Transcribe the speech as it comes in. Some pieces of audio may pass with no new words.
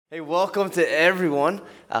Hey, welcome to everyone.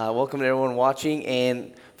 Welcome to everyone watching.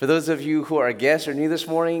 And for those of you who are guests or new this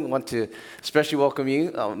morning, I want to especially welcome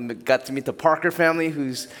you. Got to meet the Parker family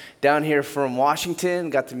who's down here from Washington.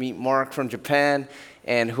 Got to meet Mark from Japan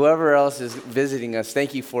and whoever else is visiting us.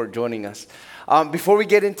 Thank you for joining us. Before we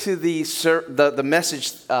get into the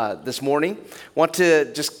message this morning, I want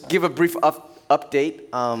to just give a brief update.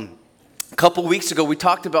 A couple weeks ago, we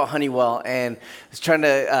talked about Honeywell and was trying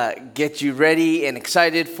to get you ready and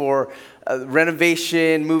excited for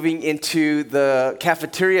renovation, moving into the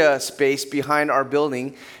cafeteria space behind our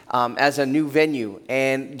building as a new venue.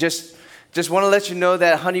 And just want to let you know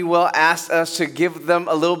that Honeywell asked us to give them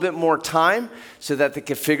a little bit more time so that they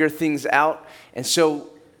could figure things out. And so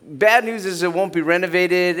bad news is it won't be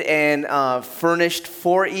renovated and furnished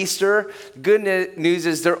for Easter. Good news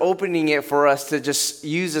is they're opening it for us to just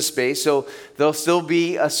use the space. So there'll still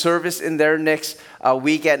be a service in there next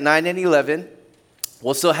week at 9 and 11.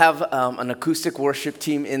 We'll still have an acoustic worship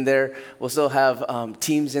team in there. We'll still have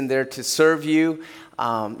teams in there to serve you.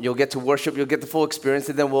 You'll get to worship. You'll get the full experience.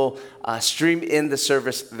 And then we'll stream in the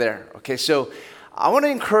service there. Okay, so I want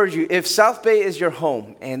to encourage you, if South Bay is your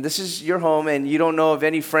home, and this is your home, and you don't know of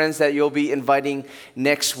any friends that you'll be inviting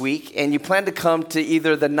next week, and you plan to come to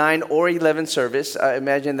either the 9 or 11 service,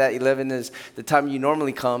 imagine that 11 is the time you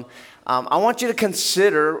normally come, I want you to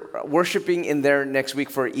consider worshiping in there next week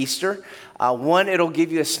for Easter. One, it'll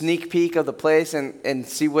give you a sneak peek of the place and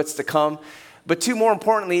see what's to come. But two, more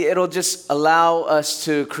importantly, it'll just allow us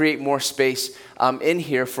to create more space in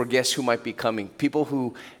here for guests who might be coming. People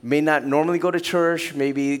who may not normally go to church,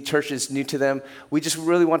 maybe church is new to them. We just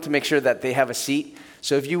really want to make sure that they have a seat.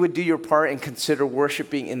 So if you would do your part and consider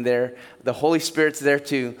worshiping in there, the Holy Spirit's there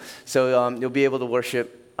too. So you'll be able to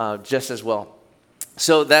worship just as well.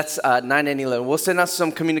 So that's 9 and 11. We'll send out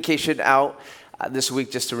some communication out this week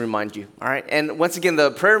just to remind you, all right? And once again, the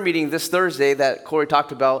prayer meeting this Thursday that Corey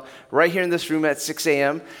talked about right here in this room at 6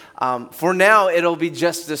 a.m. For now, it'll be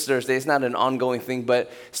just this Thursday. It's not an ongoing thing,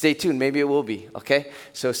 but stay tuned. Maybe it will be, okay?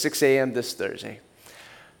 So 6 a.m. this Thursday.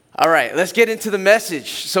 All right, let's get into the message.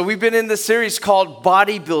 So we've been in this series called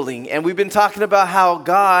Bodybuilding, and we've been talking about how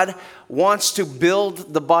God wants to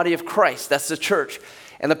build the body of Christ. That's the church.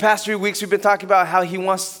 And the past 3 weeks, we've been talking about how he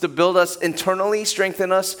wants to build us internally,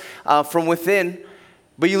 strengthen us from within.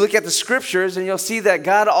 But you look at the scriptures and you'll see that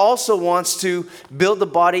God also wants to build the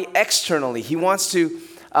body externally. He wants to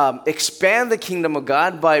expand the kingdom of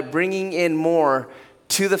God by bringing in more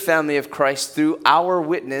to the family of Christ through our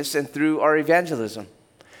witness and through our evangelism.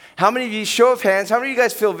 How many of you, show of hands, how many of you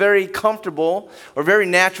guys feel very comfortable or very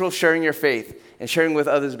natural sharing your faith and sharing with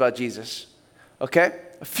others about Jesus? Okay?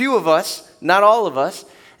 A few of us, not all of us,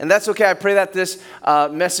 and that's okay. I pray that this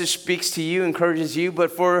message speaks to you, encourages you,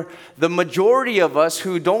 but for the majority of us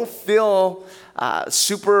who don't feel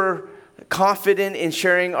super confident in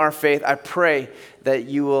sharing our faith, I pray that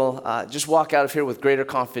you will just walk out of here with greater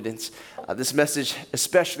confidence. This message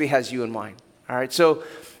especially has you in mind. All right, so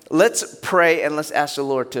let's pray and let's ask the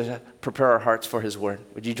Lord to prepare our hearts for his word.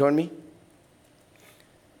 Would you join me?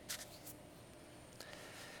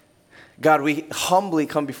 God, we humbly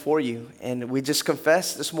come before you, and we just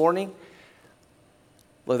confess this morning,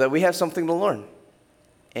 Lord, that we have something to learn.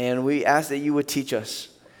 And we ask that you would teach us.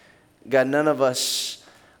 God, none of us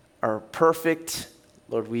are perfect.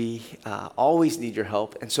 Lord, we always need your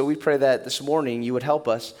help. And so we pray that this morning you would help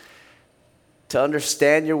us to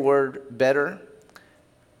understand your word better.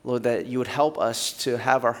 Lord, that you would help us to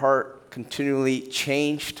have our heart continually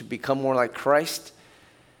changed to become more like Christ.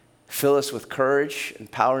 Fill us with courage and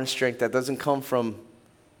power and strength that doesn't come from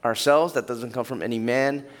ourselves, that doesn't come from any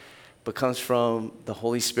man, but comes from the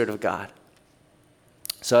Holy Spirit of God.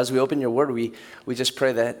 So as we open your word, we just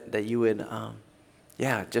pray that you would,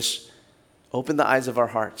 just open the eyes of our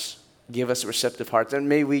hearts. Give us receptive hearts. And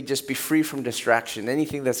may we just be free from distraction,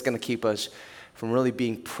 anything that's going to keep us from really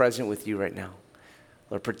being present with you right now.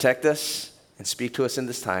 Lord, protect us and speak to us in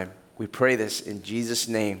this time. We pray this in Jesus'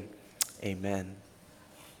 name. Amen.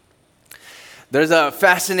 There's a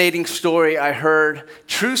fascinating story I heard,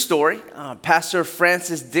 true story. Pastor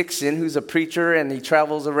Francis Dixon, who's a preacher and he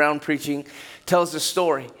travels around preaching, tells the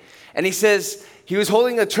story. And he says he was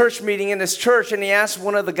holding a church meeting in his church and he asked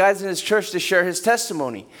one of the guys in his church to share his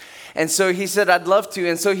testimony. And so he said, I'd love to.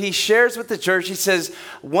 And so he shares with the church. He says,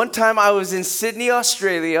 one time I was in Sydney,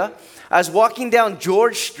 Australia. I was walking down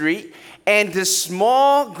George Street. And this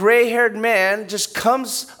small gray-haired man just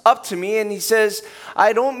comes up to me and he says,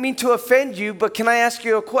 I don't mean to offend you, but can I ask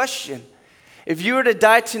you a question? If you were to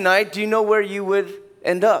die tonight, do you know where you would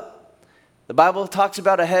end up? The Bible talks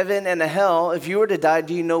about a heaven and a hell. If you were to die,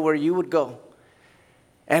 do you know where you would go?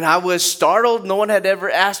 And I was startled. No one had ever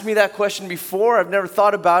asked me that question before. I've never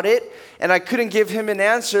thought about it. And I couldn't give him an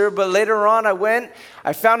answer. But later on,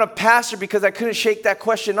 I found a pastor because I couldn't shake that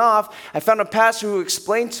question off. I found a pastor who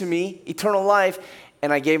explained to me eternal life,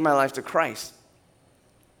 and I gave my life to Christ.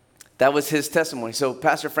 That was his testimony. So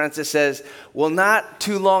Pastor Francis says, well, not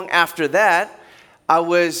too long after that,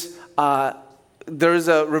 there was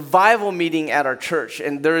a revival meeting at our church,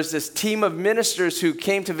 and there was this team of ministers who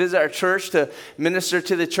came to visit our church to minister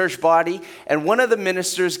to the church body, and one of the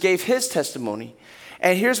ministers gave his testimony.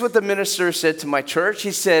 And here's what the minister said to my church.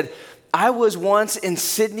 He said, I was once in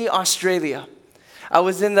Sydney, Australia. I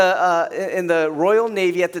was in the Royal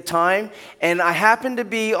Navy at the time, and I happened to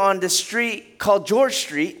be on the street called George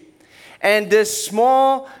Street. And this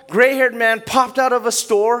small, gray-haired man popped out of a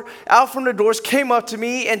store, out from the doors, came up to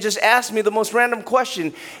me and just asked me the most random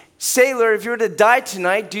question. Sailor, if you were to die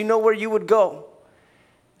tonight, do you know where you would go?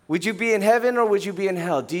 Would you be in heaven or would you be in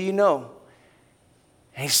hell? Do you know?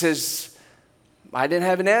 And he says, I didn't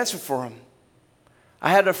have an answer for him.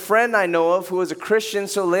 I had a friend I know of who was a Christian,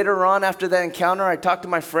 so later on after that encounter, I talked to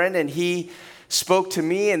my friend and he spoke to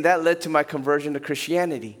me, and that led to my conversion to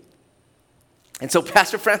Christianity. And so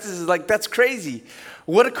Pastor Francis is like, that's crazy.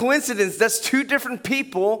 What a coincidence. That's two different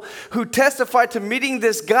people who testified to meeting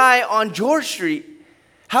this guy on George Street.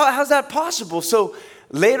 How's that possible? So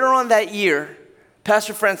later on that year,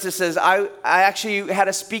 Pastor Francis says, I actually had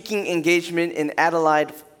a speaking engagement in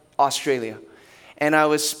Adelaide, Australia. And I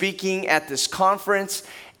was speaking at this conference,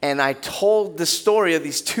 and I told the story of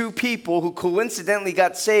these two people who coincidentally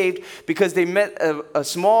got saved because they met a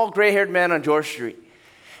small gray-haired man on George Street.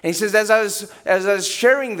 And he says, as I was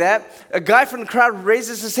sharing that, a guy from the crowd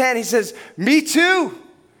raises his hand. He says, me too.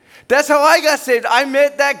 That's how I got saved. I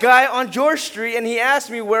met that guy on George Street, and he asked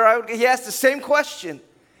me he asked the same question.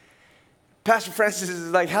 Pastor Francis is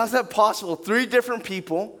like, how's that possible? Three different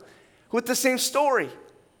people with the same story.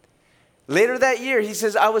 Later that year, he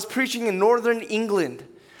says, I was preaching in northern England.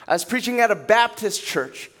 I was preaching at a Baptist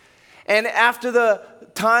church. And after the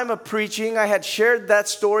time of preaching, I had shared that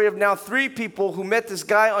story of now three people who met this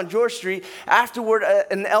guy on George Street. Afterward,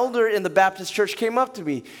 an elder in the Baptist church came up to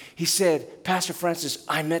me. He said, Pastor Francis,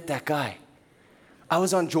 I met that guy. I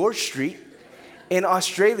was on George Street in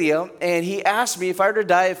Australia, and he asked me if I were to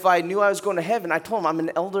die, if I knew I was going to heaven. I told him, I'm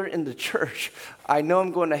an elder in the church. I know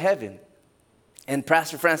I'm going to heaven. And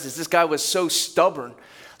Pastor Francis, this guy was so stubborn.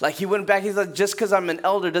 Like he wouldn't back. He's like, just because I'm an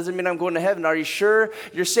elder doesn't mean I'm going to heaven. Are you sure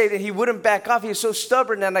you're saved? And he wouldn't back off. He was so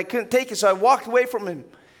stubborn, and I couldn't take it. So I walked away from him.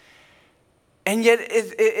 And yet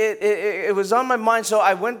it was on my mind. So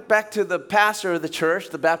I went back to the pastor of the church,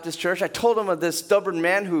 the Baptist church. I told him of this stubborn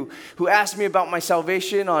man who asked me about my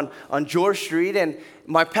salvation on George Street. And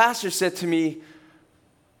my pastor said to me,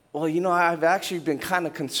 well, you know, I've actually been kind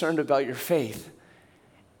of concerned about your faith.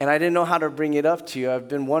 And I didn't know how to bring it up to you. I've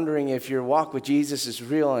been wondering if your walk with Jesus is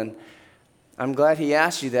real. And I'm glad he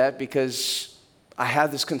asked you that because I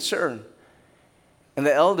have this concern. And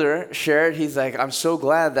the elder shared, he's like, I'm so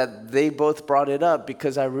glad that they both brought it up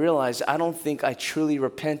because I realized I don't think I truly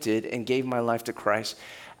repented and gave my life to Christ.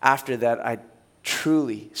 After that, I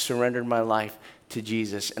truly surrendered my life to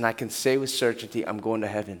Jesus. And I can say with certainty, I'm going to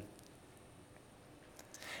heaven.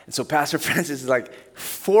 And so Pastor Francis is like,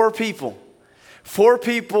 four people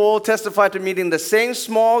testified to meeting the same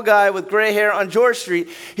small guy with gray hair on George Street.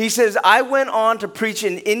 He says, I went on to preach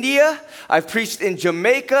in India. I've preached in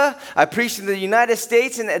Jamaica. I preached in the United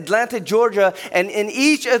States, in Atlanta, Georgia. And in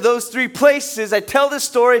each of those three places, I tell this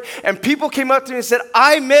story, and people came up to me and said,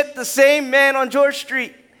 I met the same man on George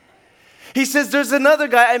Street. He says, there's another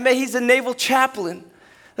guy I met. He's a naval chaplain.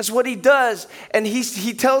 That's what he does. And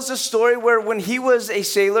he tells a story where when he was a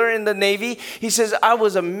sailor in the Navy, he says, I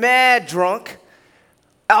was a mad drunk,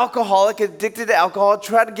 alcoholic, addicted to alcohol,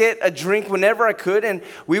 tried to get a drink whenever I could, and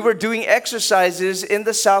we were doing exercises in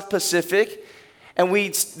the South Pacific, and we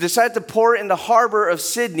decided to pour it in the harbor of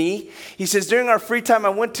Sydney. He says, during our free time, I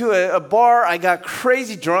went to a bar, I got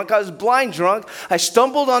crazy drunk, I was blind drunk, I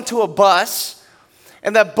stumbled onto a bus,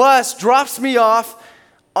 and that bus drops me off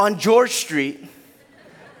on George Street,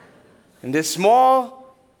 and this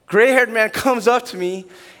small, gray-haired man comes up to me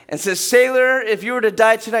and says, sailor, if you were to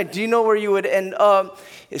die tonight, do you know where you would end up?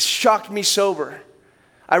 It shocked me sober.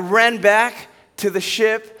 I ran back to the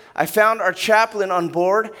ship. I found our chaplain on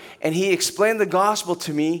board, and he explained the gospel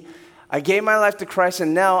to me. I gave my life to Christ,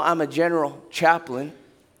 and now I'm a general chaplain.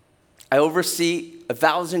 I oversee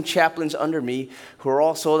 1,000 chaplains under me who are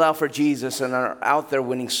all sold out for Jesus and are out there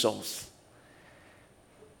winning souls.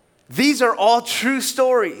 These are all true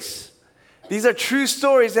stories. These are true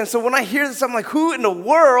stories. And so when I hear this, I'm like, who in the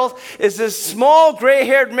world is this small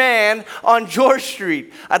gray-haired man on George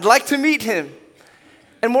Street? I'd like to meet him.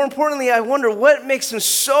 And more importantly, I wonder what makes him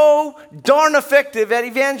so darn effective at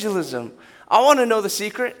evangelism. I want to know the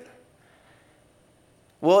secret.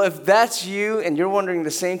 Well, if that's you and you're wondering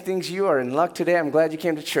the same things, you are in luck today. I'm glad you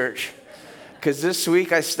came to church. Because this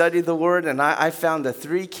week I studied the Word and I found the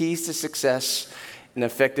 3 keys to success in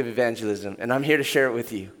effective evangelism. And I'm here to share it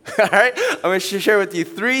with you. All right? I'm going to share with you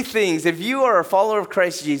 3 things. If you are a follower of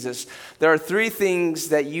Christ Jesus, there are 3 things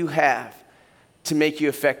that you have to make you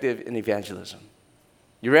effective in evangelism.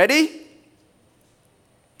 You ready?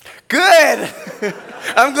 Good.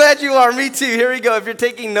 I'm glad you are. Me too. Here we go. If you're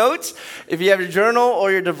taking notes, if you have your journal or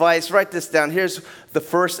your device, write this down. Here's the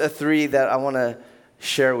first of 3 that I want to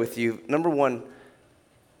share with you. Number 1,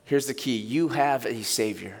 here's the key. You have a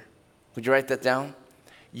Savior. Would you write that down?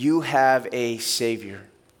 You have a Savior.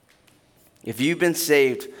 If you've been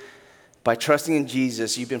saved by trusting in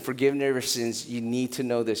Jesus, you've been forgiven of your sins, you need to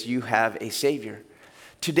know this. You have a Savior.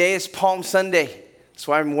 Today is Palm Sunday. That's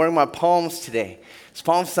why I'm wearing my palms today. It's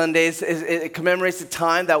Palm Sunday. It commemorates the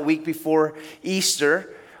time, that week before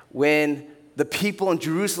Easter, when the people in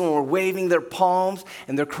Jerusalem were waving their palms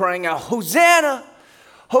and they're crying out, Hosanna!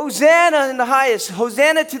 Hosanna in the highest.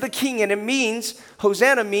 Hosanna to the King. And it means,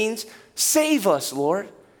 Hosanna means, save us, Lord.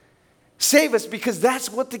 Save us, because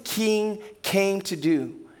that's what the King came to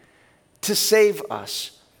do, to save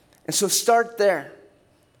us. And so start there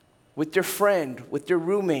with your friend, with your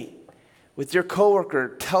roommate, with your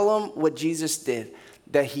coworker. Tell them what Jesus did,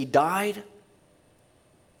 that he died,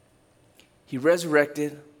 he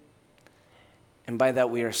resurrected, and by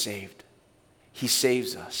that we are saved. He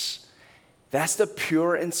saves us. That's the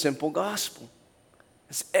pure and simple gospel.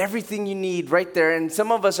 That's everything you need right there. And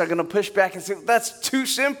some of us are going to push back and say, that's too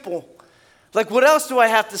simple. Like, what else do I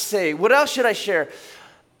have to say? What else should I share?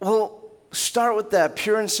 Well, start with that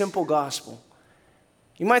pure and simple gospel.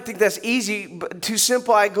 You might think that's easy, but too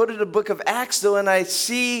simple. I go to the book of Acts, though, and I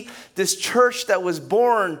see this church that was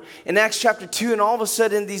born in Acts chapter 2, and all of a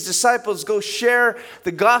sudden these disciples go share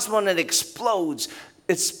the gospel, and it explodes.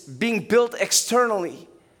 It's being built externally.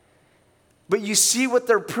 But you see what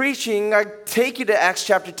they're preaching. I take you to Acts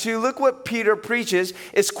chapter 2. Look what Peter preaches.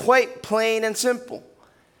 It's quite plain and simple.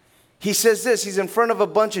 He says this. He's in front of a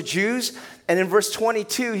bunch of Jews, and in verse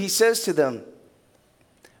 22, he says to them,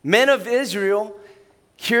 Men of Israel,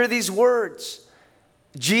 hear these words.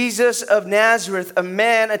 Jesus of Nazareth, a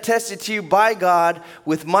man attested to you by God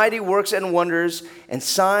with mighty works and wonders and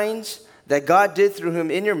signs that God did through him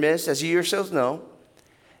in your midst, as you yourselves know.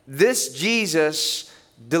 This Jesus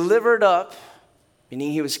delivered up,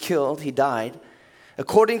 meaning he was killed, he died,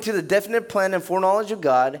 according to the definite plan and foreknowledge of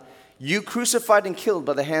God, you crucified and killed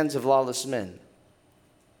by the hands of lawless men.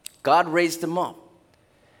 God raised him up,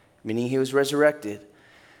 meaning he was resurrected,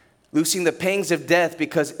 loosing the pangs of death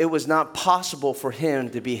because it was not possible for him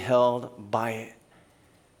to be held by it.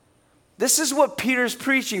 This is what Peter's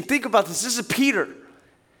preaching. Think about this. This is Peter.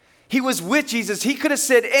 He was with Jesus. He could have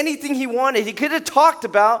said anything he wanted. He could have talked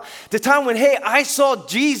about the time when, hey, I saw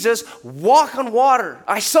Jesus walk on water.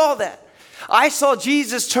 I saw that. I saw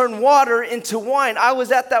Jesus turn water into wine. I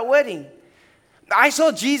was at that wedding. I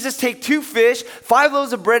saw Jesus take 2 fish, 5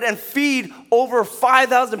 loaves of bread, and feed over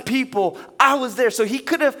 5,000 people. I was there. So he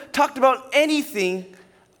could have talked about anything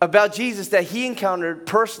about Jesus that he encountered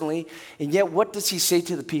personally. And yet, what does he say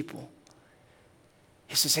to the people?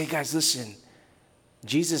 He says, hey, guys, listen.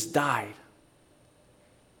 Jesus died.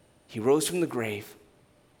 He rose from the grave.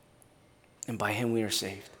 And by him we are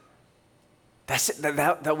saved. That's it.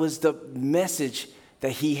 That was the message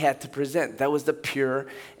that he had to present. That was the pure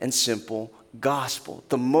and simple gospel,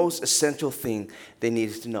 the most essential thing they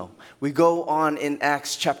needed to know. We go on in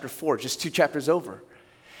Acts chapter 4, just 2 chapters over.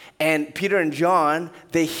 And Peter and John,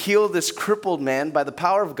 they heal this crippled man by the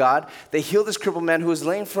power of God. They heal this crippled man who was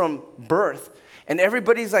lame from birth. And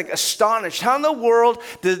everybody's like astonished. How in the world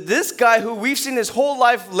did this guy who we've seen his whole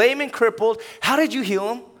life lame and crippled, how did you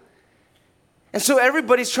heal him? And so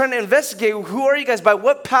everybody's trying to investigate, who are you guys? By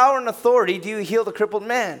what power and authority do you heal the crippled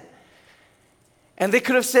man? And they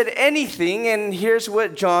could have said anything, and here's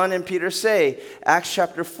what John and Peter say. Acts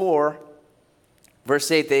chapter 4, verse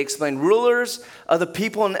 8, they explain, rulers of the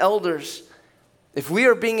people and elders, if we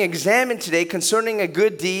are being examined today concerning a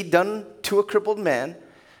good deed done to a crippled man,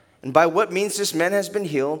 and by what means this man has been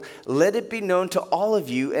healed, let it be known to all of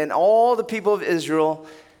you and all the people of Israel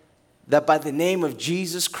that by the name of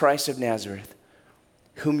Jesus Christ of Nazareth,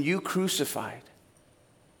 whom you crucified,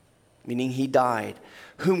 meaning he died,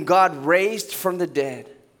 whom God raised from the dead,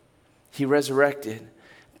 he resurrected.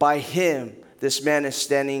 By him, this man is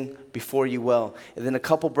standing before you well. And then a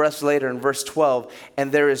couple breaths later in verse 12,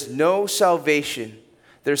 and there is no salvation.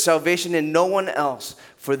 There's salvation in no one else,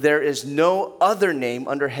 for there is no other name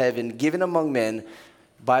under heaven given among men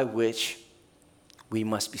by which we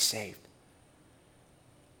must be saved.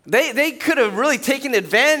 They could have really taken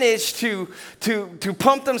advantage to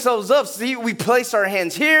pump themselves up. See, we placed our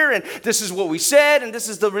hands here, and this is what we said, and this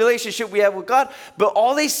is the relationship we have with God. But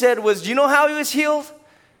all they said was, do you know how he was healed?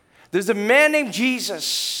 There's a man named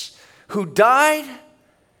Jesus who died,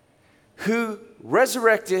 who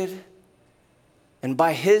resurrected, and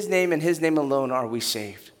by his name and his name alone are we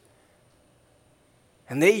saved.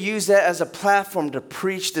 And they use that as a platform to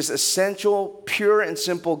preach this essential, pure, and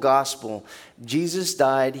simple gospel. Jesus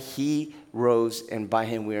died, he rose, and by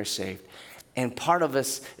him we are saved. And part of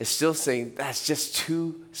us is still saying, that's just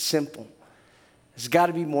too simple. There's got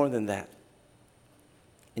to be more than that.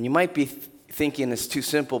 And you might be thinking it's too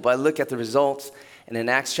simple, but I look at the results, and in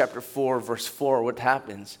Acts chapter 4, verse 4, what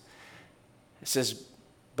happens? It says,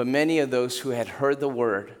 but many of those who had heard the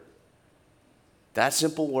word, that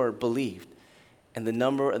simple word, believed. And the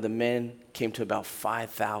number of the men came to about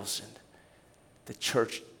 5,000. The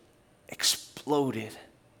church exploded,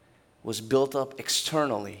 was built up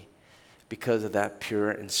externally because of that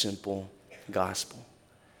pure and simple gospel.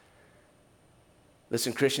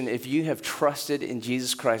 Listen, Christian, if you have trusted in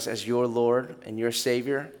Jesus Christ as your Lord and your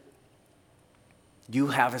Savior, you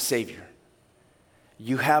have a Savior.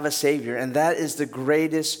 You have a Savior, and that is the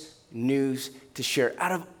greatest news to share.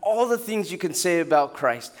 Out of all the things you can say about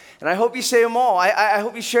Christ, and I hope you say them all. I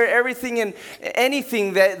hope you share everything and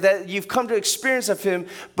anything that you've come to experience of him,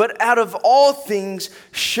 but out of all things,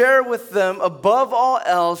 share with them above all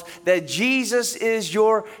else that Jesus is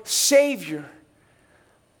your Savior.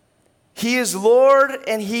 He is Lord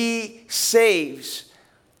and he saves.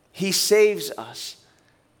 He saves us.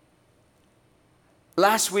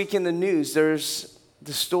 Last week in the news, there's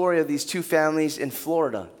the story of these two families in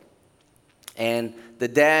Florida. And the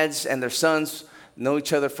dads and their sons know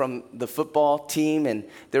each other from the football team, and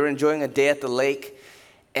they were enjoying a day at the lake.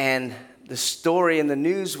 And the story in the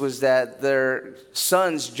news was that their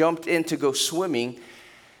sons jumped in to go swimming,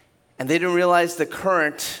 and they didn't realize the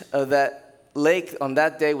current of that lake on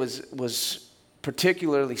that day was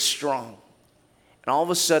particularly strong. And all of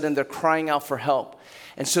a sudden, they're crying out for help.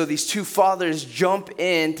 And so these two fathers jump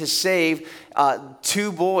in to save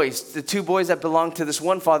two boys, the two boys that belong to this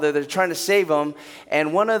one father. They're trying to save them.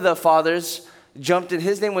 And one of the fathers jumped in.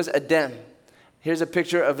 His name was Adem. Here's a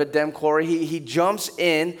picture of Adem Corey. He jumps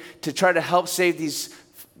in to try to help save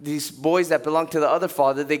these boys that belong to the other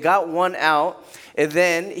father. They got one out. And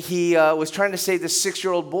then he was trying to save this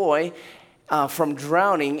 6-year-old boy from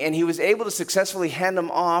drowning. And he was able to successfully hand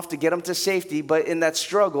him off to get him to safety. But in that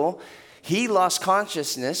struggle, he lost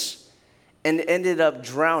consciousness and ended up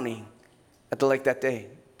drowning at the lake that day.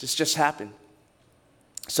 This just happened.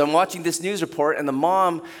 So I'm watching this news report, and the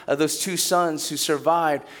mom of those two sons who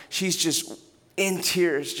survived, she's just in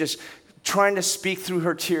tears, just trying to speak through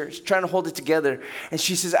her tears, trying to hold it together. And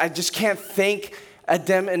she says, I just can't thank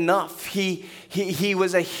Adem enough. He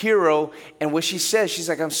was a hero. And what she says, she's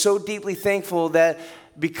like, I'm so deeply thankful that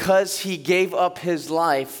because he gave up his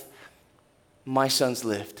life, my sons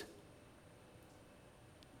lived.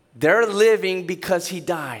 They're living because he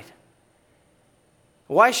died.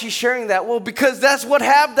 Why is she sharing that? Well, because that's what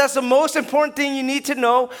happened. That's the most important thing you need to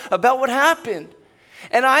know about what happened.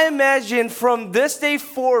 And I imagine from this day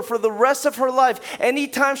forward, for the rest of her life,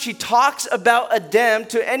 anytime she talks about Adem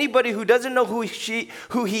to anybody who doesn't know who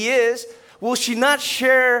he is, will she not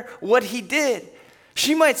share what he did?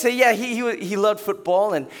 She might say, yeah, he loved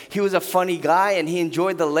football, and he was a funny guy, and he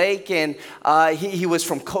enjoyed the lake, and he was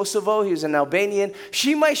from Kosovo, he was an Albanian.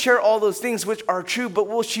 She might share all those things which are true, but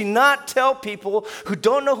will she not tell people who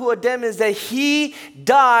don't know who Adem is that he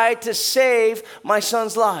died to save my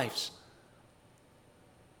sons' lives?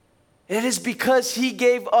 It is because he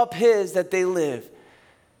gave up his that they live.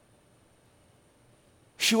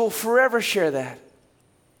 She will forever share that.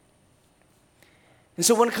 And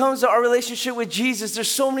so when it comes to our relationship with Jesus, there's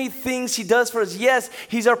so many things he does for us. Yes,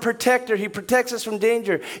 he's our protector. He protects us from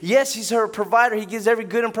danger. Yes, he's our provider. He gives every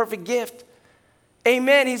good and perfect gift.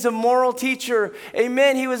 Amen. He's a moral teacher.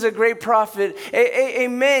 Amen. He was a great prophet.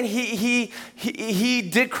 Amen. He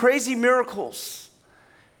did crazy miracles.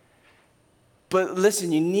 But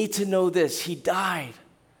listen, you need to know this. He died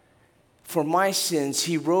for my sins.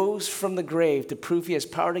 He rose from the grave to prove he has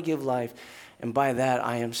power to give life. And by that,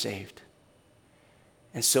 I am saved.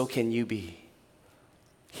 And so can you be.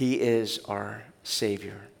 He is our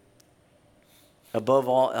Savior. Above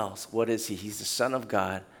all else, what is he? He's the Son of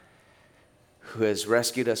God who has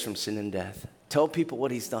rescued us from sin and death. Tell people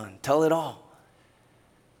what he's done. Tell it all.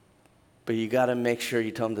 But you got to make sure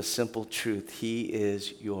you tell them the simple truth. He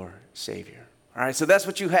is your Savior. All right, so that's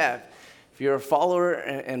what you have. If you're a follower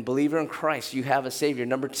and believer in Christ, you have a Savior.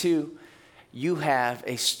 Number two, you have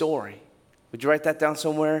a story. Would you write that down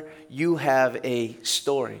somewhere? You have a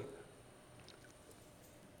story.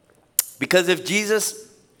 Because if Jesus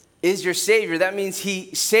is your Savior, that means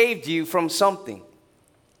he saved you from something.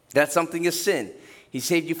 That something is sin. He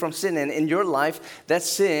saved you from sin. And in your life, that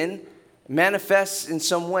sin manifests in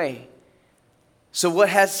some way. So what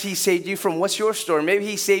has he saved you from? What's your story? Maybe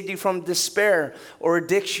he saved you from despair or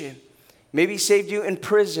addiction. Maybe he saved you in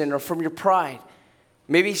prison or from your pride.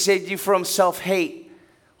 Maybe he saved you from self-hate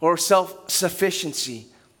or self-sufficiency.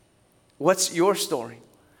 What's your story?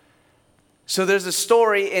 So there's a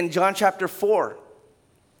story in John chapter 4.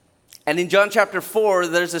 And in John chapter 4,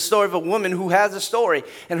 there's a story of a woman who has a story.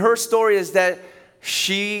 And her story is that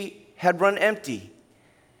she had run empty.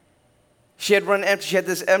 She had run empty. She had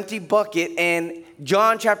this empty bucket. And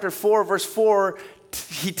John chapter 4, verse 4,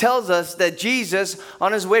 he tells us that Jesus,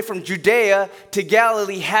 on his way from Judea to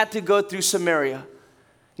Galilee, had to go through Samaria.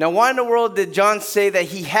 Now, why in the world did John say that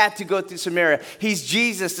he had to go through Samaria? He's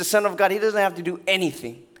Jesus, the Son of God. He doesn't have to do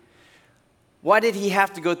anything. Why did he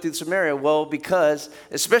have to go through Samaria? Well, because,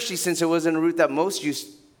 especially since it wasn't a route that most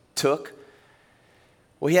Jews took,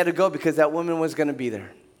 well, he had to go because that woman was going to be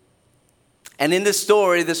there. And in this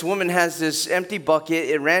story, this woman has this empty bucket.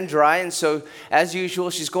 It ran dry, and so, as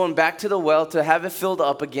usual, she's going back to the well to have it filled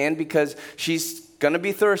up again because she's going to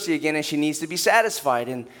be thirsty again, and she needs to be satisfied.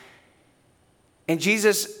 And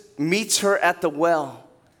Jesus meets her at the well.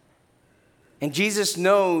 And Jesus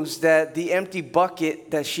knows that the empty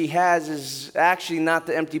bucket that she has is actually not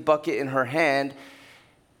the empty bucket in her hand.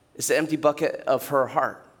 It's the empty bucket of her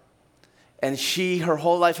heart. And she, her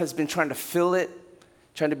whole life, has been trying to fill it,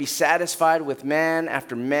 trying to be satisfied with man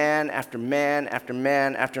after man after man after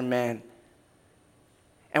man after man.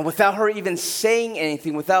 And without her even saying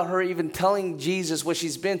anything, without her even telling Jesus what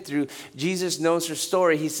she's been through, Jesus knows her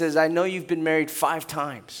story. He says, I know you've been married 5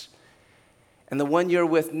 times. And the one you're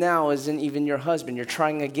with now isn't even your husband. You're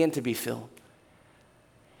trying again to be filled.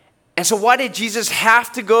 And so why did Jesus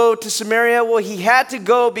have to go to Samaria? Well, he had to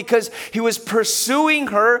go because he was pursuing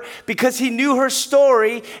her, because he knew her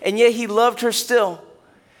story, and yet he loved her still.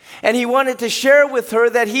 And he wanted to share with her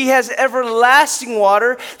that he has everlasting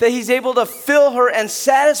water, that he's able to fill her and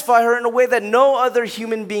satisfy her in a way that no other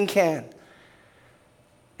human being can.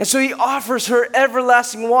 And so he offers her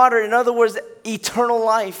everlasting water, in other words, eternal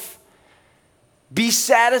life. Be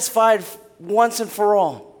satisfied once and for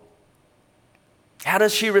all. How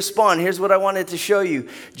does she respond? Here's what I wanted to show you.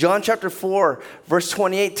 John chapter 4, verse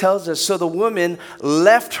 28 tells us, so the woman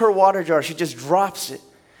left her water jar. She just drops it.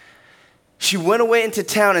 She went away into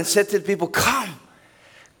town and said to the people,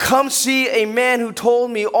 come see a man who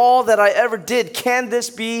told me all that I ever did. Can this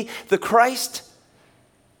be the Christ?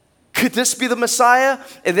 Could this be the Messiah?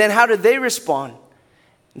 And then how did they respond?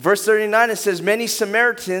 In verse 39, it says, many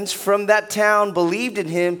Samaritans from that town believed in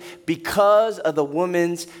him because of the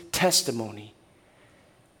woman's testimony.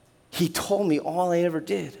 He told me all I ever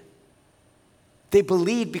did. They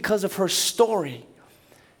believed because of her story.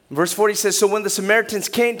 Verse 40 says, so when the Samaritans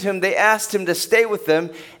came to him, they asked him to stay with them,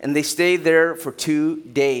 and they stayed there for 2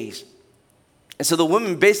 days. And so the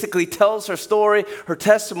woman basically tells her story, her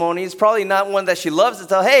testimony. It's probably not one that she loves to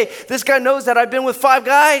tell. Hey, this guy knows that I've been with 5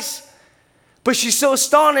 guys. But she's so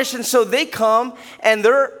astonished, and so they come, and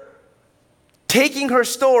they're taking her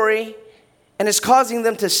story, and it's causing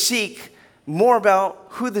them to seek more about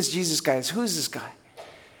who this Jesus guy is. Who's this guy?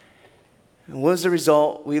 And what was the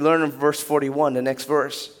result? We learn in verse 41, the next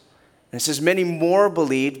verse. And it says, many more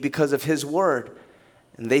believed because of his word.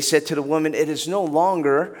 And they said to the woman, it is no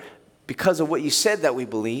longer because of what you said that we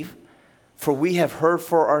believe, for we have heard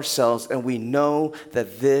for ourselves, and we know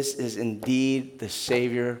that this is indeed the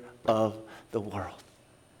Savior of the world.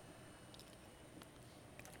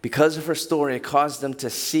 Because of her story, it caused them to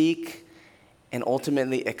seek and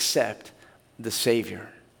ultimately accept the Savior.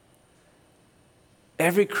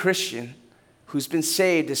 Every Christian who's been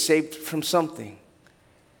saved is saved from something.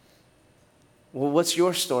 Well, what's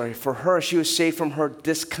your story? For her, she was saved from her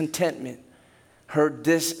discontentment, her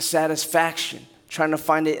dissatisfaction, trying to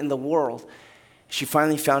find it in the world. She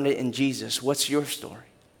finally found it in Jesus. What's your story?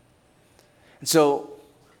 And so,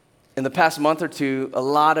 in the past month or two, a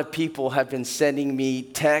lot of people have been sending me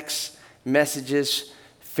texts, messages,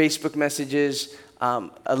 Facebook messages,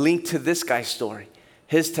 a link to this guy's story,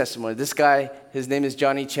 his testimony. This guy, his name is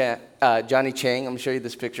Johnny Chang. I'm going to show you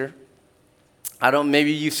this picture.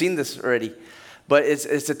 Maybe you've seen this already. But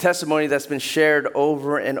it's a testimony that's been shared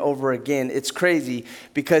over and over again. It's crazy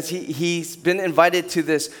because he's been invited to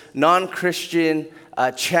this non-Christian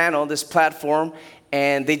channel, this platform,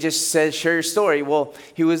 and they just said, share your story. Well,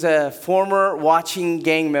 he was a former watching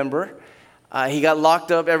gang member. He got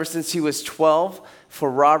locked up ever since he was 12 for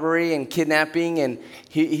robbery and kidnapping, and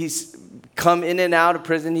he's come in and out of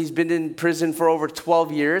prison. He's been in prison for over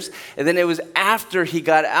 12 years. And then it was after he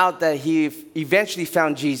got out that he eventually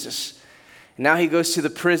found Jesus. Now he goes to the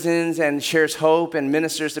prisons and shares hope and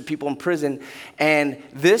ministers to people in prison. And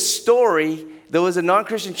this story, though it's a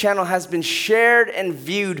non-Christian channel, has been shared and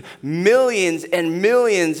viewed millions and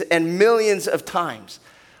millions and millions of times.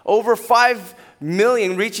 Over 5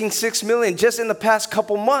 million, reaching 6 million just in the past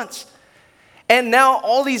couple months. And now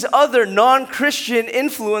all these other non-Christian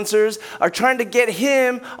influencers are trying to get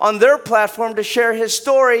him on their platform to share his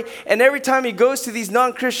story. And every time he goes to these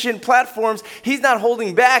non-Christian platforms, he's not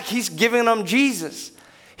holding back. He's giving them Jesus.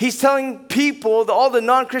 He's telling people, all the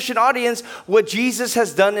non-Christian audience, what Jesus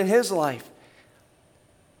has done in his life.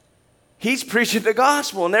 He's preaching the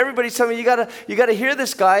gospel, and everybody's telling me, you gotta hear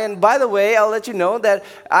this guy. And by the way, I'll let you know that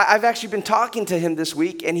I've actually been talking to him this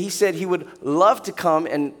week, and he said he would love to come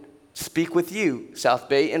and speak with you, South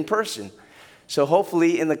Bay, in person. So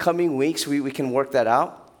hopefully in the coming weeks, we can work that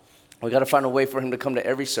out. We got to find a way for him to come to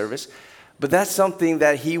every service. But that's something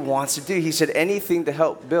that he wants to do. He said anything to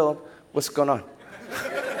help build. What's going on?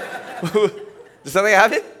 Did something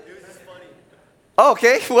happen? It was just funny. Oh,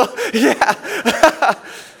 okay. Well, yeah.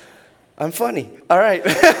 I'm funny. All right.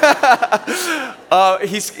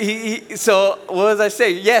 So what was I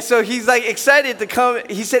saying? Yeah, so he's like excited to come.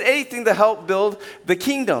 He said anything to help build the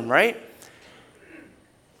kingdom, right?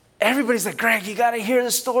 Everybody's like, Greg, you got to hear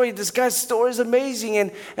the story. This guy's story is amazing.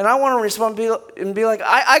 And I want to respond and be like,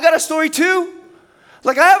 I got a story too.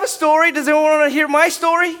 Like, I have a story. Does anyone want to hear my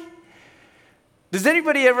story? Does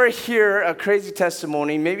anybody ever hear a crazy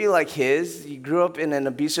testimony, maybe like his? You grew up in an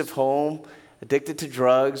abusive home, addicted to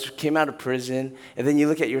drugs, came out of prison, and then you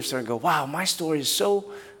look at your story and go, wow, my story is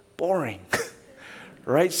so boring,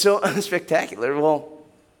 right? So unspectacular. Well,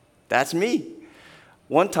 that's me.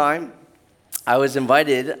 One time, I was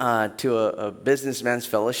invited to a businessman's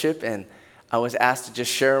fellowship, and I was asked to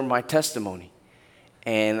just share my testimony.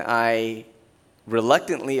 And I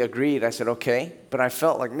reluctantly agreed. I said, okay, but I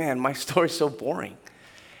felt like, man, my story's so boring.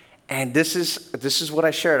 And this is what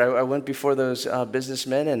I shared. I went before those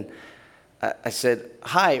businessmen, and I said,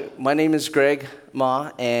 hi, my name is Greg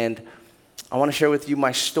Ma, and I want to share with you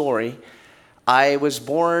my story. I was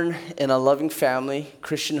born in a loving family,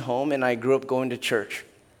 Christian home, and I grew up going to church.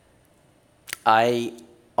 I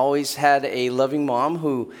always had a loving mom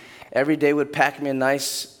who every day would pack me a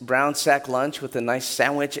nice brown sack lunch with a nice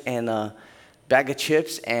sandwich and a bag of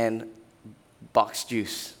chips and boxed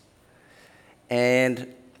juice.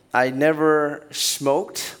 And I never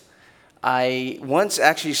smoked. I once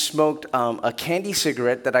actually smoked a candy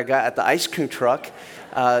cigarette that I got at the ice cream truck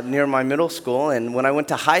near my middle school. And when I went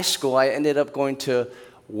to high school, I ended up going to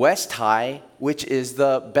West High, which is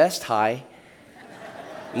the best high.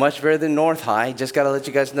 Much better than North High. Just got to let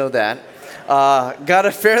you guys know that. Got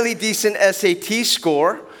a fairly decent SAT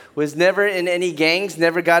score. Was never in any gangs,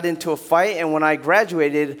 never got into a fight. And when I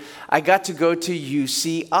graduated, I got to go to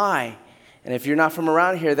UCI. And if you're not from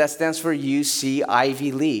around here, that stands for UC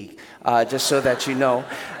Ivy League, just so that you know.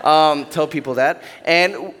 Tell people that.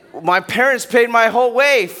 And my parents paid my whole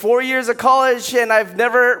way, 4 years of college, and I've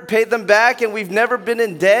never paid them back, and we've never been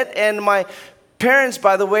in debt. And my parents,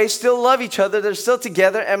 by the way, still love each other. They're still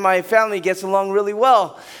together, and my family gets along really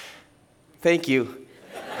well. Thank you.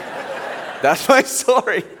 That's my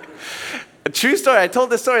story. A true story. I told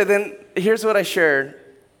this story. Then here's what I shared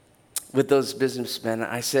with those businessmen.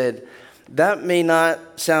 I said, that may not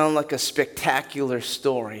sound like a spectacular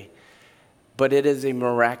story, but it is a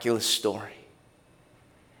miraculous story.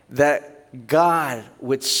 That God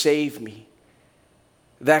would save me.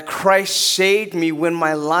 That Christ saved me when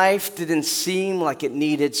my life didn't seem like it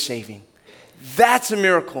needed saving. That's a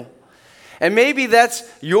miracle. And maybe that's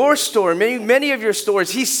your story, many of your stories.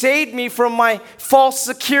 He saved me from my false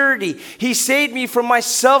security. He saved me from my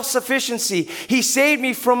self-sufficiency. He saved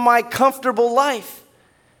me from my comfortable life.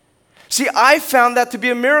 See, I found that to be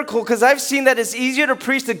a miracle because I've seen that it's easier to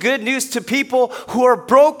preach the good news to people who are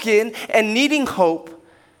broken and needing hope.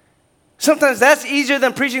 Sometimes that's easier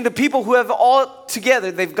than preaching to people who have it all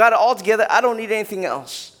together. They've got it all together. I don't need anything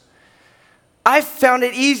else. I found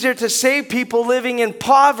it easier to save people living in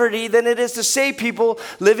poverty than it is to save people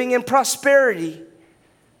living in prosperity.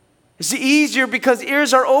 It's easier because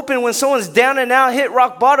ears are open when someone's down and out, hit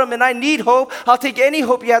rock bottom, and I need hope. I'll take any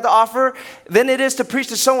hope you have to offer than it is to preach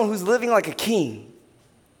to someone who's living like a king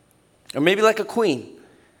or maybe like a queen.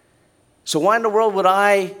 So why in the world would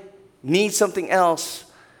I need something else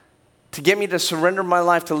to get me to surrender my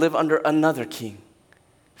life to live under another king?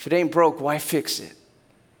 If it ain't broke, why fix it?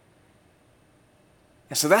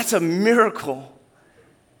 And so that's a miracle.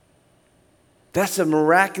 That's a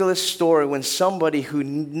miraculous story when somebody who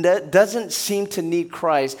doesn't seem to need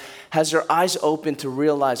Christ has their eyes open to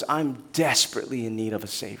realize I'm desperately in need of a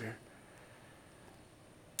Savior.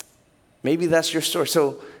 Maybe that's your story.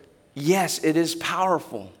 So, yes, it is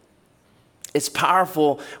powerful. It's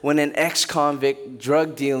powerful when an ex-convict,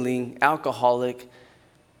 drug dealing, alcoholic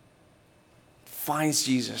finds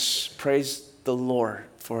Jesus. Praise the Lord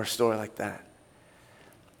for a story like that.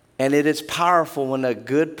 And it is powerful when a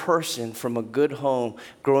good person from a good home,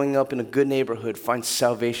 growing up in a good neighborhood, finds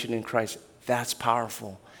salvation in Christ. That's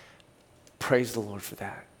powerful. Praise the Lord for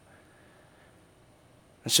that.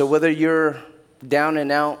 And so whether you're down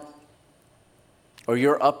and out or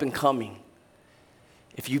you're up and coming,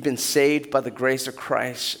 if you've been saved by the grace of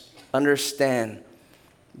Christ, understand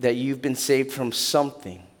that you've been saved from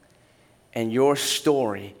something, and your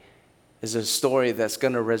story is a story that's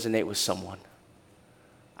going to resonate with someone.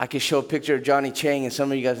 I could show a picture of Johnny Chang, and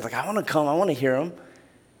some of you guys are like, I want to come, I want to hear him.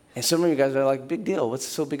 And some of you guys are like, big deal, what's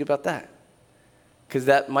so big about that? Because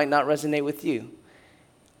that might not resonate with you.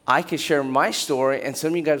 I could share my story, and some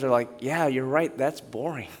of you guys are like, yeah, you're right, that's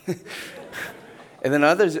boring. And then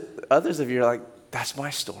others of you are like, that's my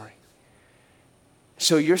story.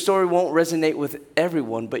 So your story won't resonate with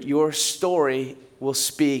everyone, but your story will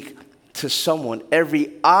speak to someone.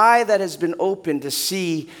 Every eye that has been opened to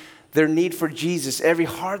see their need for Jesus, every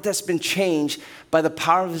heart that's been changed by the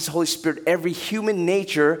power of His Holy Spirit, every human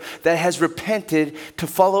nature that has repented to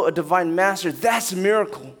follow a divine master, that's a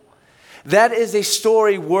miracle. That is a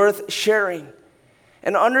story worth sharing.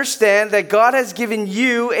 And understand that God has given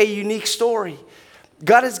you a unique story.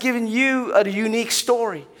 God has given you a unique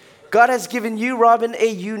story. God has given you, Robin, a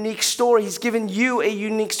unique story. He's given you a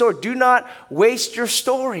unique story. Do not waste your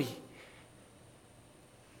story.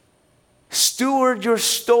 Steward your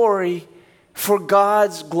story for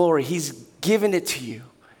God's glory. He's given it to you.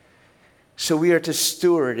 So we are to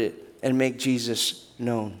steward it and make Jesus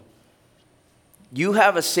known. You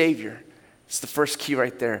have a Savior. It's the first key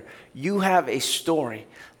right there. You have a story.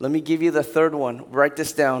 Let me give you the third one. Write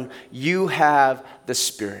this down. You have the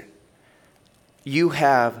Spirit. You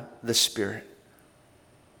have the Spirit.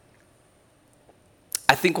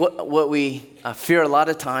 I think what we fear a lot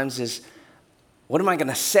of times is, what am I going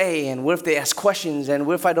to say? And what if they ask questions? And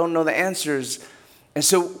what if I don't know the answers? And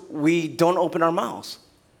so we don't open our mouths.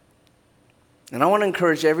 And I want to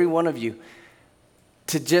encourage every one of you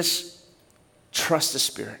to just trust the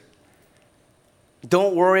Spirit.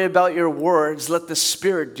 Don't worry about your words. Let the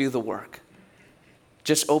Spirit do the work.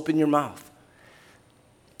 Just open your mouth.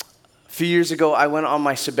 A few years ago, I went on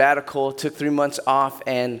my sabbatical, took 3 months off,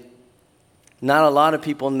 and not a lot of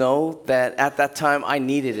people know that at that time I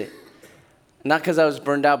needed it. Not because I was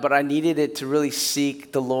burned out, but I needed it to really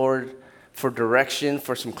seek the Lord for direction,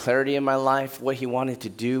 for some clarity in my life, what He wanted to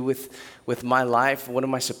do with my life, what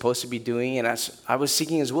am I supposed to be doing, and I was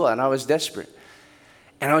seeking His will, and I was desperate.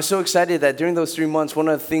 And I was so excited that during those 3 months, one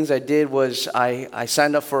of the things I did was I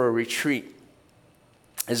signed up for a retreat.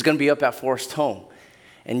 It's going to be up at Forest Home.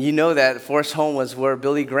 And you know that Forest Home was where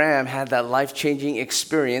Billy Graham had that life-changing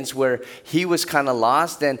experience where he was kind of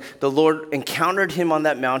lost, and the Lord encountered him on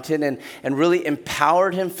that mountain and really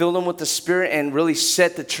empowered him, filled him with the Spirit, and really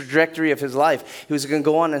set the trajectory of his life. He was going to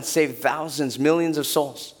go on and save thousands, millions of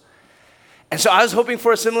souls. And so I was hoping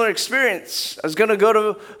for a similar experience. I was going to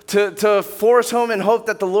go to Forest Home and hope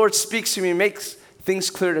that the Lord speaks to me, makes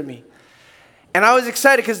things clear to me. And I was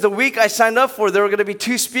excited because the week I signed up for, there were going to be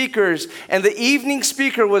 2 speakers. And the evening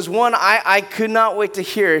speaker was one I could not wait to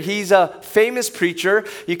hear. He's a famous preacher.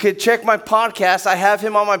 You could check my podcast. I have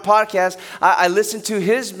him on my podcast. I listen to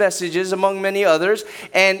his messages among many others.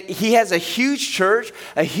 And he has a huge church,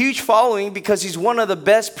 a huge following because he's one of the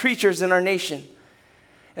best preachers in our nation.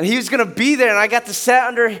 And he was going to be there, and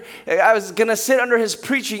I was going to sit under his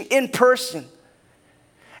preaching in person.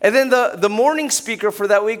 And then the morning speaker for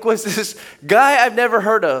that week was this guy I've never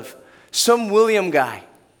heard of, some William guy.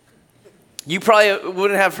 You probably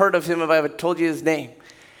wouldn't have heard of him if I had told you his name.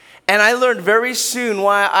 And I learned very soon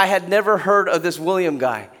why I had never heard of this William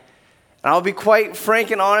guy. And I'll be quite frank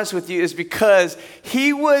and honest with you, is because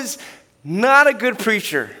he was not a good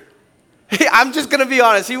preacher. I'm just going to be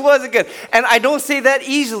honest. He wasn't good. And I don't say that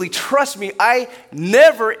easily. Trust me, I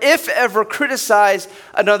never, if ever, criticize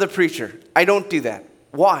another preacher. I don't do that.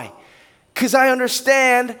 Why? Because I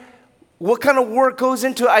understand what kind of work goes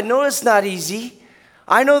into it. I know it's not easy.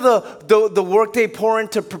 I know the work they pour in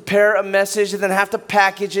to prepare a message and then have to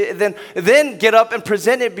package it and then get up and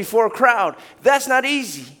present it before a crowd. That's not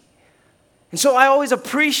easy. And so I always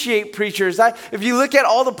appreciate preachers. If you look at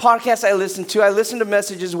all the podcasts I listen to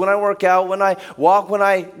messages when I work out, when I walk, when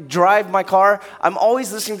I drive my car. I'm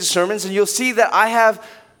always listening to sermons, and you'll see that I have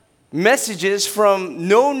messages from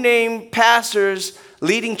no-name pastors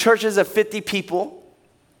leading churches of 50 people.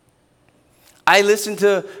 I listen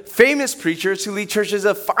to famous preachers who lead churches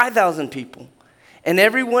of 5,000 people, and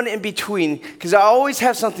everyone in between, because I always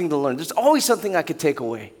have something to learn. There's always something I could take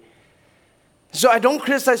away. So I don't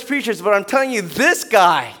criticize preachers, but I'm telling you, this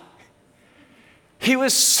guy, he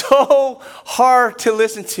was so hard to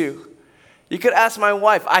listen to. You could ask my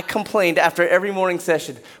wife. I complained after every morning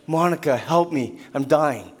session, Monica, help me, I'm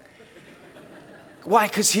dying. Why?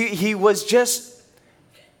 Because he was just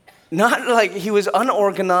not like, he was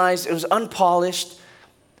unorganized, it was unpolished,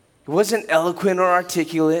 he wasn't eloquent or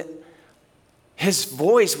articulate. His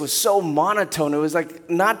voice was so monotone. It was like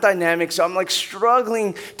not dynamic. So I'm like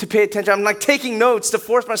struggling to pay attention. I'm like taking notes to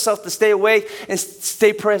force myself to stay awake and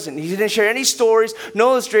stay present. He didn't share any stories,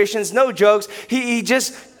 no illustrations, no jokes. He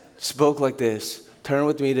just spoke like this. Turn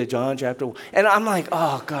with me to John chapter 1. And I'm like,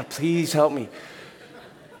 oh God, please help me.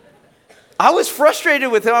 I was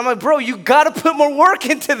frustrated with him. I'm like, bro, you got to put more work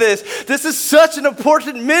into this. This is such an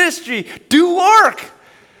important ministry. Do work.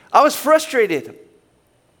 I was frustrated.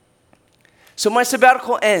 So my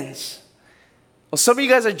sabbatical ends. Well, some of you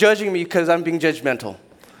guys are judging me because I'm being judgmental.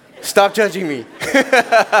 Stop judging me.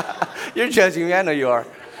 You're judging me. I know you are.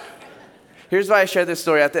 Here's why I share this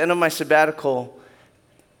story. At the end of my sabbatical,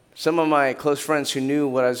 some of my close friends who knew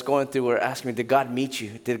what I was going through were asking me, did God meet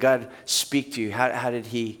you? Did God speak to you? How did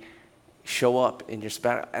he show up in your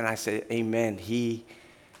sabbatical? And I said, amen. He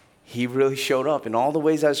really showed up. In all the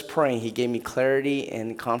ways I was praying, he gave me clarity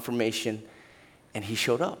and confirmation, and he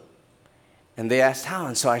showed up. And they asked how,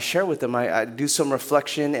 and so I share with them. I do some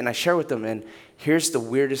reflection, and I share with them, and here's the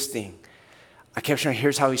weirdest thing. I kept sharing,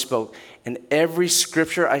 here's how he spoke. And every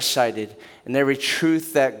scripture I cited, and every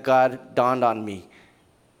truth that God dawned on me,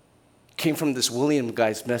 came from this William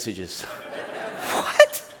guy's messages.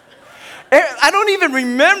 What? I don't even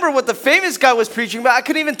remember what the famous guy was preaching about. I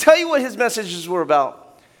couldn't even tell you what his messages were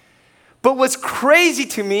about. But what's crazy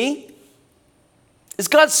to me is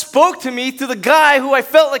God spoke to me through the guy who I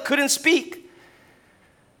felt like couldn't speak.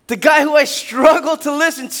 The guy who I struggled to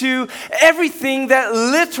listen to, everything that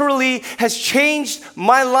literally has changed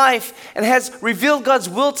my life and has revealed God's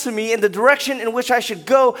will to me in the direction in which I should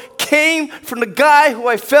go, came from the guy who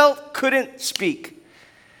I felt couldn't speak.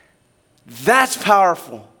 That's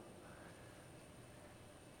powerful.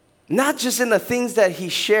 Not just in the things that he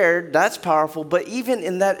shared, that's powerful, but even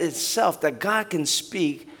in that itself, that God can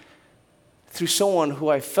speak through someone who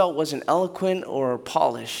I felt wasn't eloquent or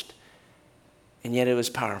polished. And yet it was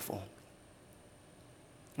powerful.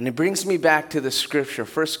 And it brings me back to the scripture,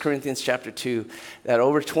 1 Corinthians chapter 2, that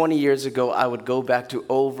over 20 years ago, I would go back to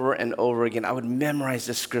over and over again. I would memorize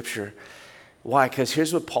the scripture. Why? Because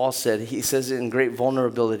here's what Paul said. He says it in great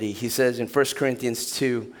vulnerability. He says in 1 Corinthians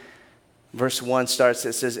 2, verse 1 starts,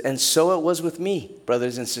 it says, and so it was with me,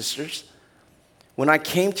 brothers and sisters. When I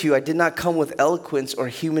came to you, I did not come with eloquence or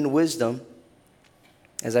human wisdom,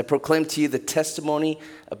 as I proclaimed to you the testimony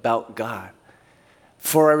about God.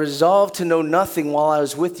 For I resolved to know nothing while I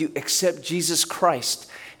was with you except Jesus Christ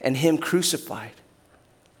and him crucified.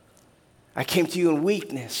 I came to you in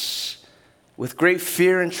weakness, with great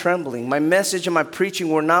fear and trembling. My message and my preaching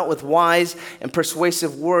were not with wise and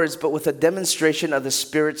persuasive words, but with a demonstration of the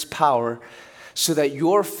Spirit's power, so that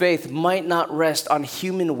your faith might not rest on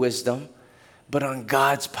human wisdom, but on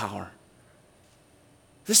God's power.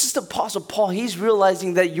 This is the Apostle Paul. He's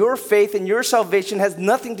realizing that your faith and your salvation has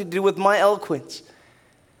nothing to do with my eloquence.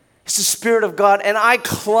 It's the Spirit of God, and I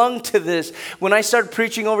clung to this. When I started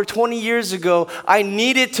preaching over 20 years ago, I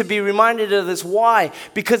needed to be reminded of this. Why?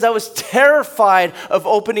 Because I was terrified of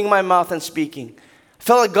opening my mouth and speaking. I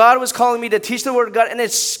felt like God was calling me to teach the Word of God, and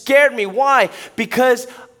it scared me. Why? Because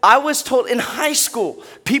I was told in high school,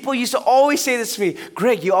 people used to always say this to me,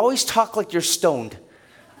 Greg, you always talk like you're stoned.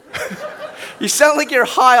 You sound like you're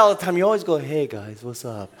high all the time. You always go, hey guys, what's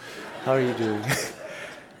up? How are you doing?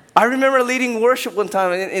 I remember leading worship one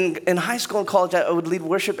time in high school and college. I would lead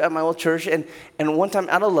worship at my old church. And one time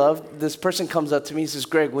out of love, this person comes up to me and says,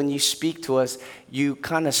 Greg, when you speak to us, you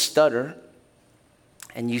kind of stutter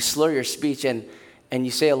and you slur your speech. And and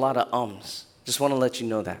you say a lot of ums. Just want to let you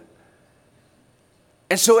know that.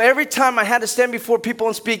 And so every time I had to stand before people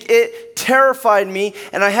and speak, it terrified me.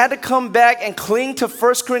 And I had to come back and cling to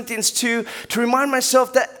 1 Corinthians 2 to remind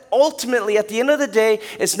myself that ultimately, at the end of the day,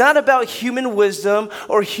 it's not about human wisdom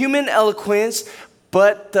or human eloquence,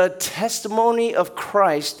 but the testimony of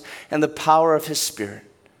Christ and the power of his Spirit.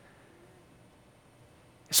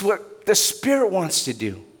 It's what the Spirit wants to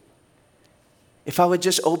do. If I would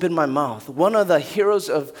just open my mouth. One of the heroes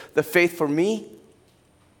of the faith for me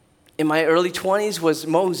in my early 20s was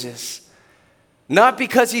Moses. Not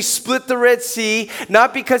because he split the Red Sea,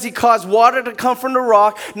 not because he caused water to come from the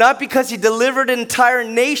rock, not because he delivered an entire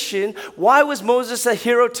nation. Why was Moses a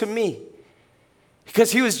hero to me?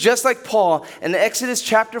 Because he was just like Paul. In Exodus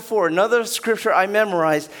chapter 4, another scripture I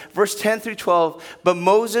memorized, verse 10 through 12, but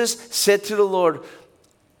Moses said to the Lord,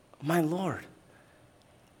 my Lord,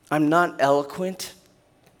 I'm not eloquent,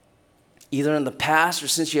 either in the past or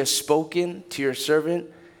since you have spoken to your servant.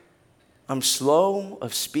 I'm slow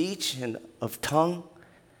of speech and of tongue.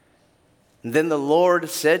 And then the Lord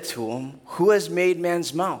said to him, who has made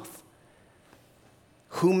man's mouth?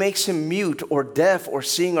 Who makes him mute or deaf or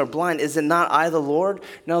seeing or blind? Is it not I, the Lord?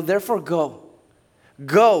 Now therefore go.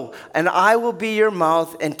 Go, and I will be your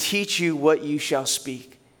mouth and teach you what you shall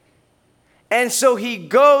speak. And so he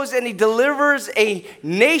goes and he delivers a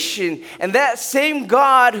nation. And that same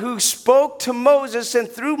God who spoke to Moses and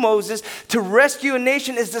through Moses to rescue a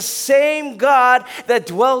nation is the same God that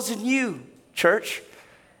dwells in you, church.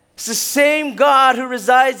 It's the same God who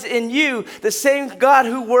resides in you, the same God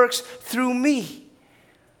who works through me.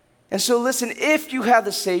 And so listen, if you have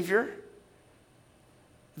the Savior,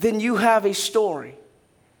 then you have a story.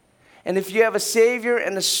 And if you have a Savior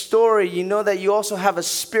and a story, you know that you also have a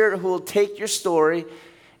Spirit who will take your story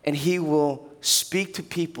and he will speak to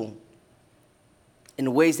people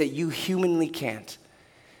in ways that you humanly can't,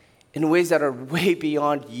 in ways that are way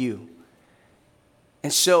beyond you.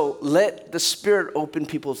 And so let the Spirit open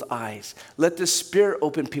people's eyes. Let the Spirit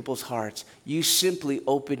open people's hearts. You simply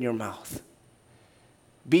open your mouth.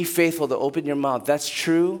 Be faithful to open your mouth. That's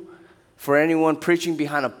true for anyone preaching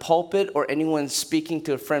behind a pulpit or anyone speaking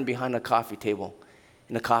to a friend behind a coffee table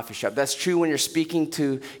in a coffee shop. That's true when you're speaking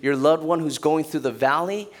to your loved one who's going through the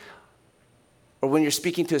valley or when you're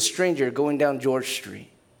speaking to a stranger going down George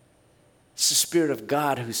Street. It's the Spirit of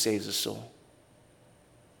God who saves a soul.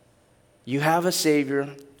 You have a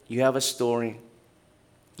Savior, you have a story,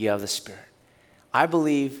 you have the Spirit. I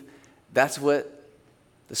believe that's what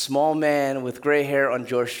the small man with gray hair on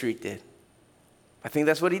George Street did. I think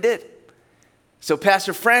that's what he did. So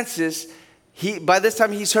Pastor Francis, by this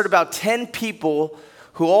time he's heard about 10 people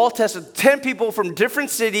who all tested, 10 people from different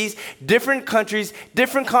cities, different countries,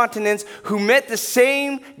 different continents who met the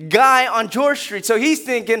same guy on George Street. So he's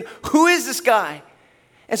thinking, who is this guy?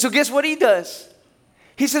 And so guess what he does?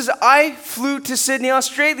 He says, I flew to Sydney,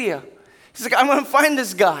 Australia. He's like, I'm going to find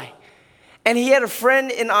this guy. And he had a friend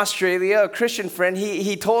in Australia, a Christian friend.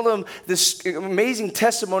 He told him this amazing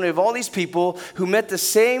testimony of all these people who met the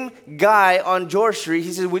same guy on George Street.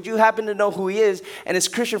 He said, would you happen to know who he is? And his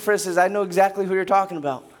Christian friend says, I know exactly who you're talking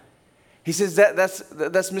about. He says, that's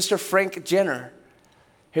Mr. Frank Jenner.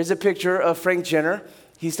 Here's a picture of Frank Jenner.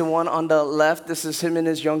 He's the one on the left. This is him in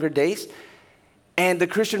his younger days. And the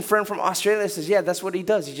Christian friend from Australia says, yeah, that's what he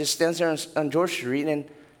does. He just stands there on George Street and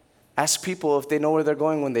asks people if they know where they're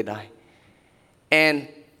going when they die. And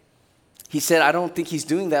he said, I don't think he's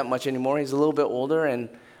doing that much anymore. He's a little bit older, and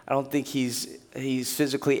I don't think he's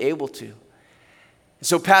physically able to.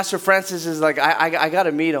 So Pastor Francis is like, I got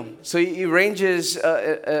to meet him. So he arranges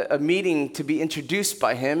a meeting to be introduced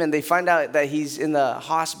by him, and they find out that he's in the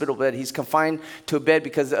hospital bed. He's confined to a bed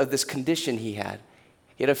because of this condition he had.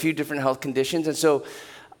 He had a few different health conditions, and so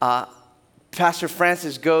Pastor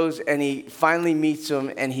Francis goes and he finally meets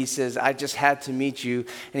him and he says, I just had to meet you.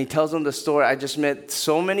 And he tells him the story. I just met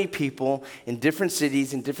so many people in different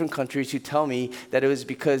cities, in different countries who tell me that it was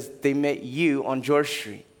because they met you on George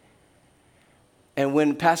Street. And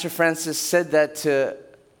when Pastor Francis said that to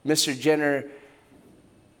Mr. Jenner,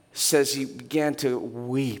 says he began to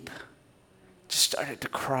weep, just started to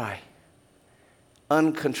cry.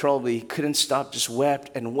 Uncontrollably, he couldn't stop, just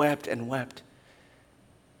wept and wept and wept.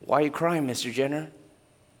 Why are you crying, Mr. Jenner?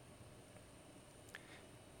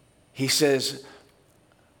 He says,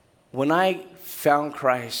 when I found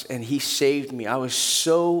Christ and he saved me, I was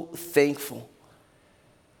so thankful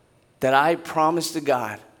that I promised to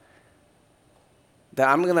God that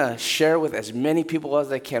I'm going to share with as many people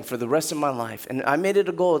as I can for the rest of my life. And I made it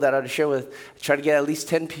a goal that I'd try to get at least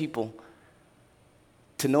 10 people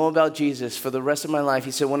to know about Jesus for the rest of my life.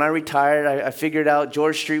 He said, when I retired, I figured out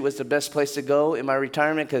George Street was the best place to go in my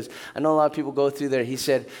retirement because I know a lot of people go through there. He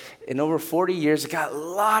said, in over 40 years, I got a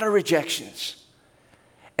lot of rejections.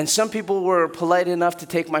 And some people were polite enough to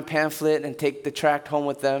take my pamphlet and take the tract home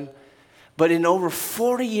with them. But in over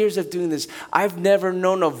 40 years of doing this, I've never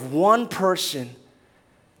known of one person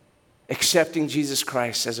accepting Jesus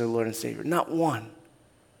Christ as their Lord and Savior. Not one.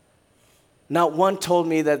 Not one told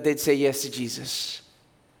me that they'd say yes to Jesus.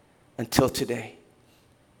 Until today.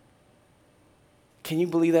 Can you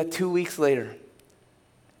believe that 2 weeks later,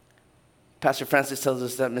 Pastor Francis tells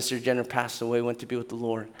us that Mr. Jenner passed away, went to be with the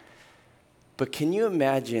Lord. But can you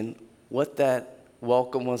imagine what that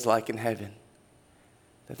welcome was like in heaven?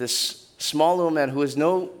 That this small little man who was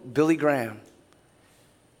no Billy Graham,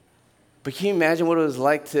 but can you imagine what it was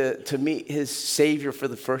like to meet his Savior for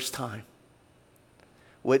the first time?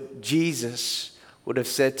 What Jesus would have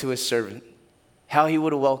said to his servant. How he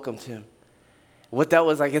would have welcomed him. What that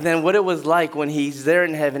was like. And then what it was like when he's there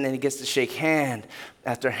in heaven and he gets to shake hand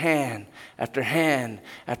after hand after hand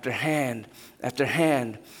after hand after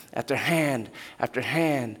hand after hand after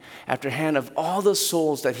hand after hand of all the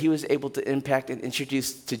souls that he was able to impact and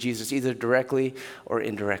introduce to Jesus, either directly or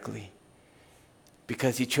indirectly.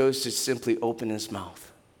 Because he chose to simply open his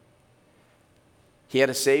mouth. He had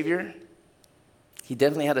a Savior. He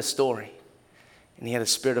definitely had a story. And he had the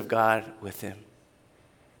Spirit of God with him.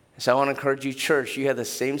 So I want to encourage you, church, you have the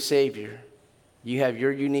same Savior. You have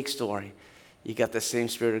your unique story. You got the same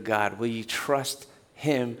Spirit of God. Will you trust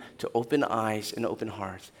him to open eyes and open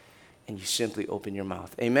hearts? And you simply open your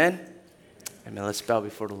mouth. Amen? Amen. Let's bow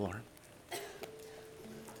before the Lord.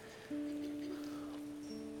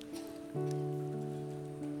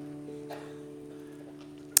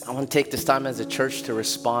 I want to take this time as a church to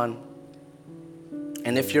respond.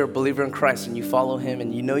 And if you're a believer in Christ and you follow him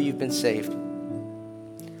and you know you've been saved,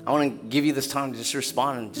 I want to give you this time to just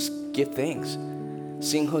respond and just give thanks.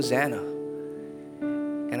 Sing Hosanna.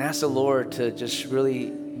 And ask the Lord to just really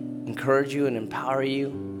encourage you and empower you,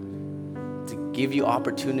 to give you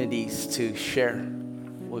opportunities to share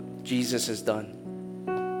what Jesus has done.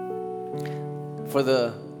 For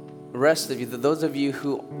the rest of you, those of you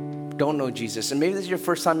who don't know Jesus, and maybe this is your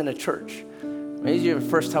first time in a church, maybe it's your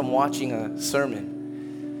first time watching a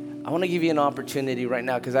sermon, I want to give you an opportunity right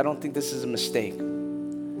now because I don't think this is a mistake.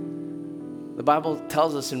 The Bible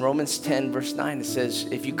tells us in Romans 10, verse 9, it says,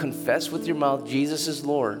 if you confess with your mouth Jesus is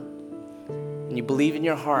Lord, and you believe in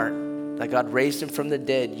your heart that God raised him from the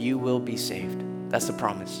dead, you will be saved. That's the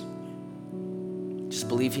promise. Just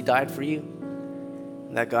believe he died for you,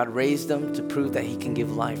 and that God raised him to prove that he can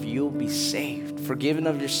give life. You'll be saved, forgiven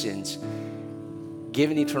of your sins,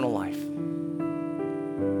 given eternal life.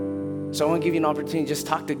 So I want to give you an opportunity, just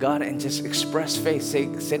talk to God and just express faith.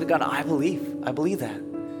 Say to God, I believe that.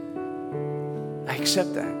 I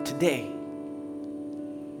accept that today.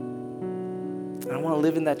 And I want to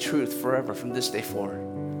live in that truth forever from this day forward.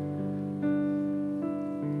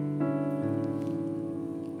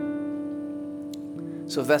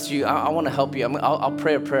 So if that's you, I want to help you. I'll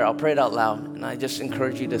pray a prayer. I'll pray it out loud. And I just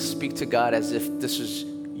encourage you to speak to God as if this is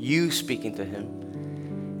you speaking to him.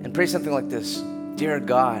 And pray something like this. Dear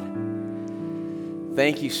God,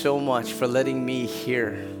 thank you so much for letting me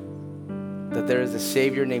hear that there is a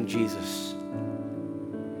Savior named Jesus.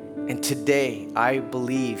 And today, I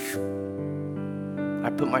believe, I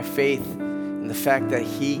put my faith in the fact that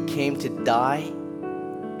he came to die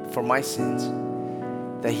for my sins,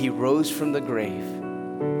 that he rose from the grave,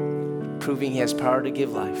 proving he has power to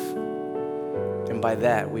give life. And by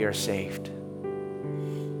that, we are saved.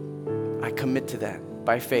 I commit to that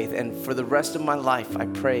by faith. And for the rest of my life, I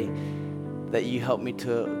pray that you help me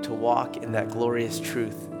to walk in that glorious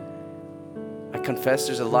truth. I confess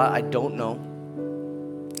there's a lot I don't know.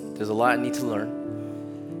 There's a lot I need to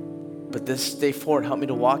learn. But this day forward, help me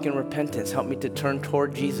to walk in repentance. Help me to turn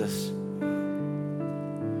toward Jesus.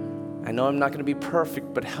 I know I'm not going to be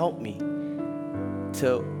perfect, but help me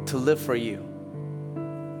to live for you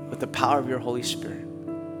with the power of your Holy Spirit.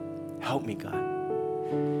 Help me,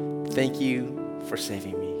 God. Thank you for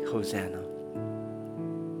saving me. Hosanna.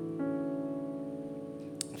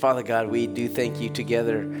 Father God, we do thank you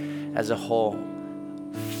together as a whole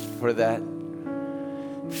for that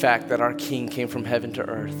fact that our King came from heaven to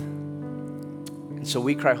earth. And so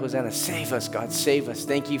we cry, Hosanna, save us, God, save us.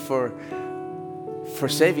 Thank you for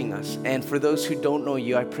saving us. And for those who don't know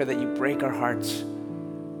you, I pray that you break our hearts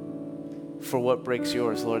for what breaks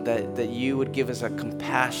yours, Lord, that you would give us a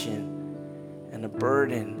compassion and a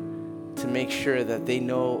burden to make sure that they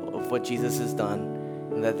know of what Jesus has done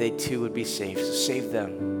and that they too would be saved. So save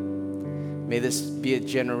them. May this be a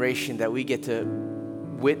generation that we get to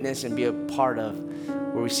witness and be a part of,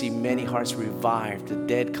 where we see many hearts revived, the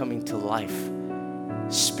dead coming to life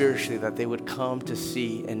spiritually, that they would come to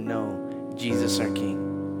see and know Jesus our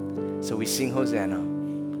King. So we sing Hosanna.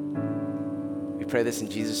 We pray this in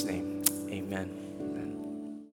Jesus' name. Amen.